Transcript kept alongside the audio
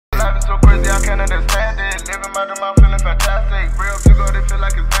so crazy I can't understand it. Living my dream, I'm feeling fantastic. Real people, they feel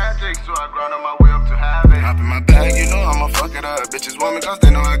like it's magic. So I grind on my way up to have it. Hop in my bag, you know I'ma fuck it up. Bitches want me cause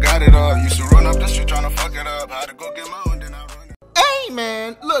they know I got it all. Used to run up the street trying to fuck it up. Had to go get my own, then I run it. Hey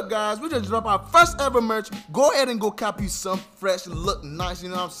man, look guys, we just dropped our first ever merch. Go ahead and go copy some fresh, look nice, you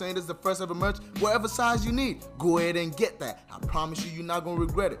know what I'm saying? This is the first ever merch, whatever size you need, go ahead and get that. I promise you, you're not gonna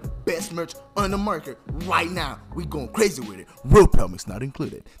regret it. Best merch on the market right now. We going crazy with it. RealPelmx not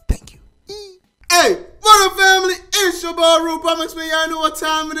included. Thank you. Hey, what up family? It's your boy RealPelmx, man. Y'all know what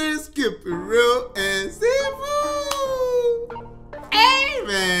time it is. Keep it real and simple. Hey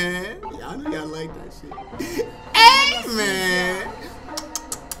man, y'all know y'all like that shit. Hey man.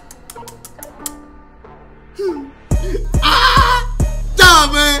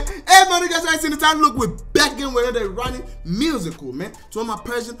 Man. Hey man, you guys ain't seen the time. Look, we're back again with another running musical, man. To all my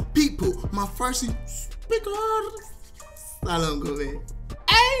Persian people, my Farsi speakers. Salam go, man.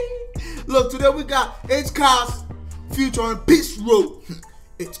 Hey, look, today we got Hichkas featuring Pishro.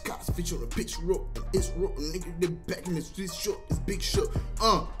 Hichkas featuring Pishro. It's road, nigga. They back in the streets, show. It's big show.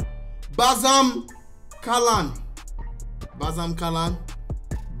 Bazam Kalan. Bazam Kalan.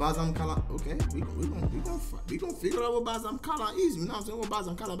 Bazam Kalan, okay, we gonna figure out what Bazam Kalan is, you know what I'm saying? What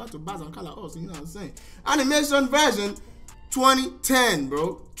Bazam Kalan, back to Bazam Kalan also, you know what I'm saying? Animation version 2010,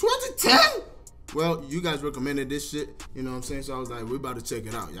 bro. 2010? Well, you guys recommended this shit, you know what I'm saying? So I was like, we about to check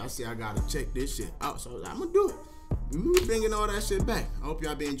it out. Y'all see I gotta check this shit out, so I was like, I'm gonna do it. We bringing all that shit back. I hope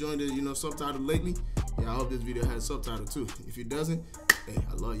y'all been enjoying the, you know, subtitle lately. Yeah, I hope this video has a subtitle too. If it doesn't, hey,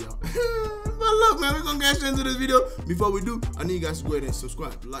 I love y'all. But look, man, we're gonna get straight into this video. Before we do, I need you guys to go ahead and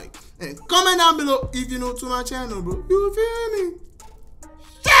subscribe, like, and comment down below if you're new to my channel, bro. You feel me?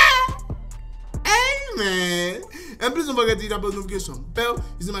 Yeah! Hey, man. And please don't forget to hit that notification bell.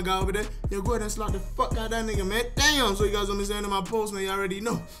 You see my guy over there? Yeah, go ahead and slap the fuck out of that nigga, man. Damn, so you guys understand my post, man. You already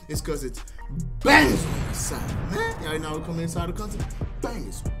know. It's because it's bangers on the side, man. Y'all know we're coming inside the content.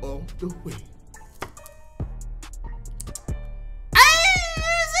 Bangers all the way.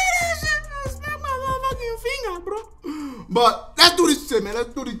 Finger, bro. But let's do this shit, man.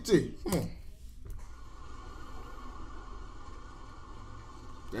 Let's do this shit. Come on.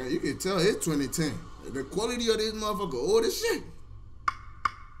 Yeah, you can tell it's 2010. The quality of this motherfucker, all this shit.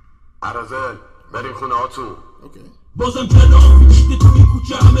 Arazel, بریم خونه هاتون. Okay. Bazam Kalan, میگه توی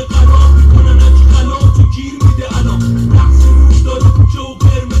کوچه همه قرار میکنن از کلام تو گیر میده الان رقص روز داره کوچه و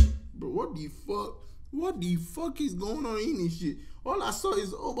قرمز. Bro, what the fuck is going on in this shit? All I saw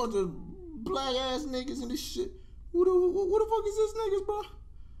is a whole bunch of black ass niggas in this shit. Who the fuck is this niggas, bro?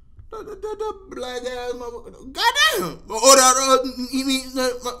 The black ass motherfucker. Goddamn!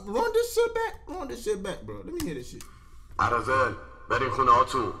 Run this shit back. Run this shit back, bro. Let me hear this shit. Arazel, بریم خونه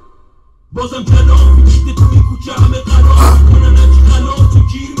هاتون. Bazam Kalan, میگه توی کوچه همه قرار میکنن از کلام تو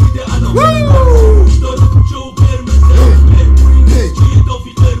گیر میده الان روز داره کوچه و قرمز مرمونی نیست چیه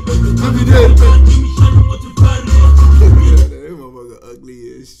دافی قرمز میشن متفرق. This motherfucker ugly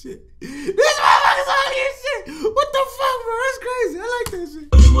as shit. This motherfucker's ugly as shit. What the fuck, bro? That's crazy. I like that shit.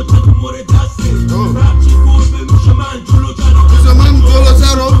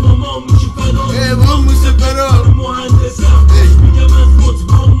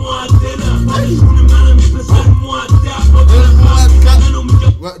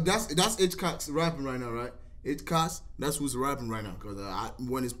 Well, that's Hichkas rapping right now, right? Hichkas, that's who's rapping right now. Cause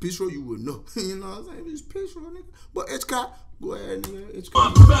when it's Pishro, you would know. You know what I'm saying? It's Pishro, nigga. But Hichkas, go ahead, nigga.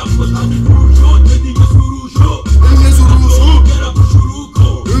 Hichkas.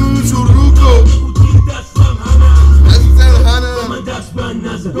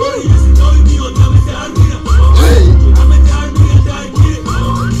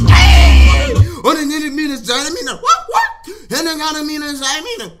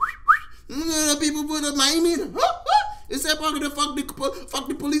 People put up my meter. They say fuck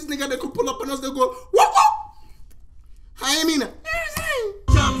the police nigga. They could pull up on us. They go whoop whoop. I mean it.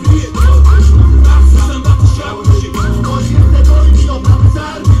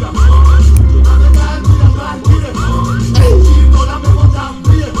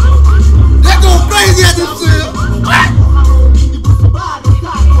 They go crazy at this shit.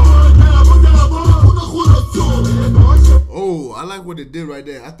 Oh, I like what they did right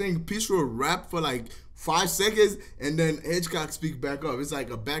there. I think Pishro rapped for like 5 seconds and then Hichkas speak back up. It's like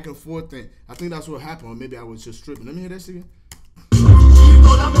a back and forth thing. I think that's what happened, or maybe I was just tripping. Let me hear that shit again.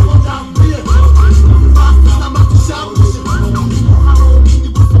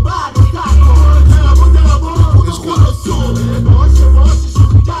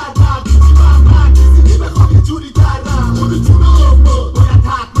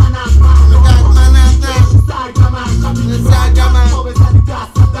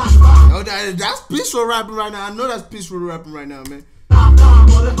 that's Pishro rapping right now. I know that's Pishro rapping right now, man.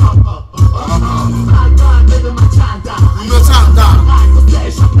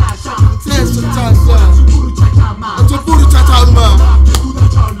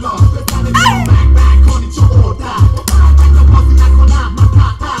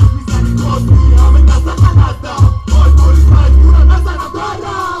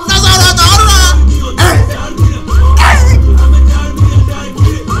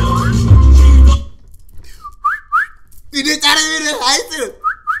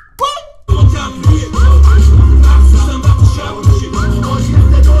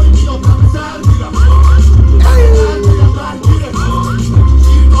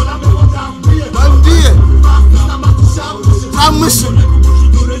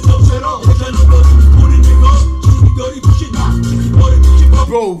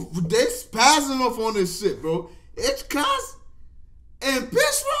 Bro, they spazzing off on this shit, bro. Hichkas and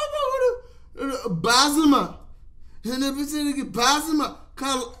Pishro, bro. Bazam and everything. Bazam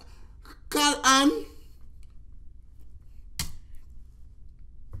Kalan.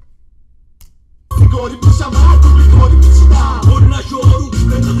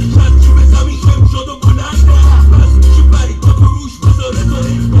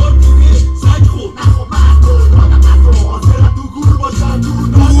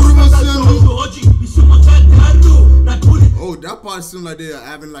 Oh, that part seems like they are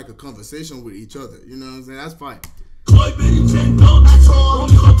having like a conversation with each other. You know what I'm saying? That's fine.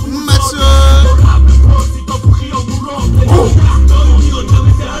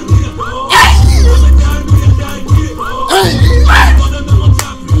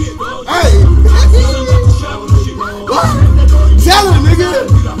 Tell him, nigga.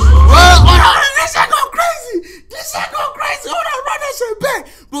 Hold on, this shit go crazy. This shit go crazy. Hold on, run that shit back.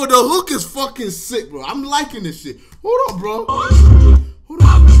 Bro, the hook is fucking sick, bro. I'm liking this shit. Hold on, bro. Hold on.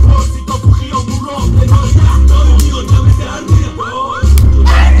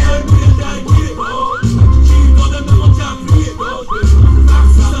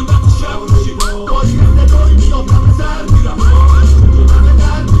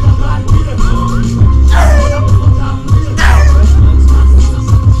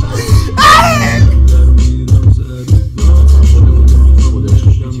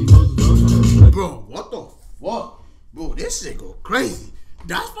 Bro, this shit go crazy.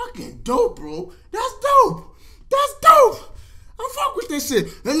 That's fucking dope, bro. That's dope. That's dope. I fuck with this shit.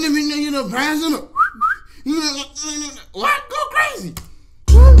 And let me know, you know, brands in it. What? Go crazy.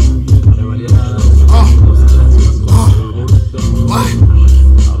 What?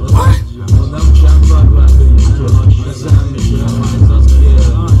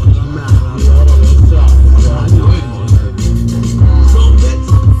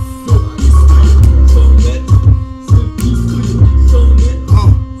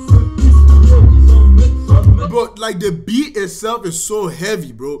 Like the beat itself is so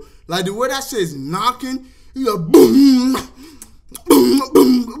heavy, bro. Like the way that shit is knocking, you know, boom, boom,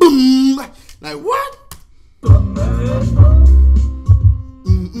 boom, boom. Like what?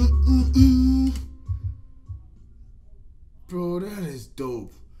 Bro, that is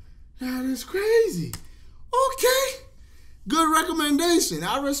dope. That is crazy. Okay, good recommendation.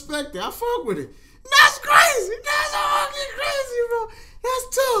 I respect it. I fuck with it. That's crazy. That's fucking crazy, bro. That's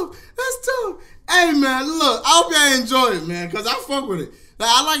dope. That's dope. Hey man, look, I hope y'all enjoy it, man, cause I fuck with it. Like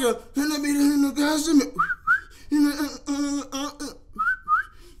I like a let me that's it.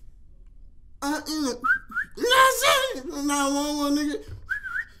 Now one nigga.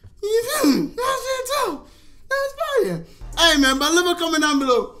 You feel me? That's it too. That's fire. Hey man, but leave a comment down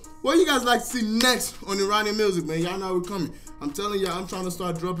below. What you guys like to see next on Iranian music, man? Y'all know we're coming. I'm telling y'all, I'm trying to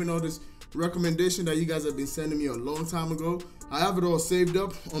start dropping all this recommendation that you guys have been sending me a long time ago. I have it all saved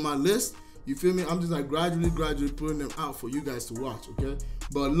up on my list. You feel me? I'm just like gradually putting them out for you guys to watch, okay?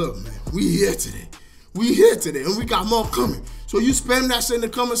 But look, man, we here today. We here today, and we got more coming. So you spam that shit in the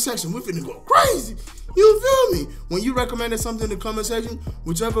comment section. We finna go crazy. You feel me? When you recommended something in the comment section,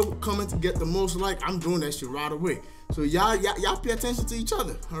 whichever comment to get the most like, I'm doing that shit right away. So y'all pay attention to each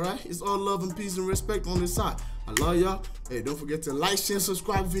other, all right? It's all love and peace and respect on this side. I love y'all. Hey, don't forget to like, share, and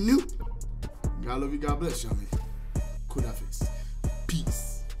subscribe if you're new. God love you. God bless y'all, man. Kudafis.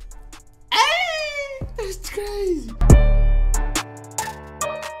 Peace. Hey, it's crazy.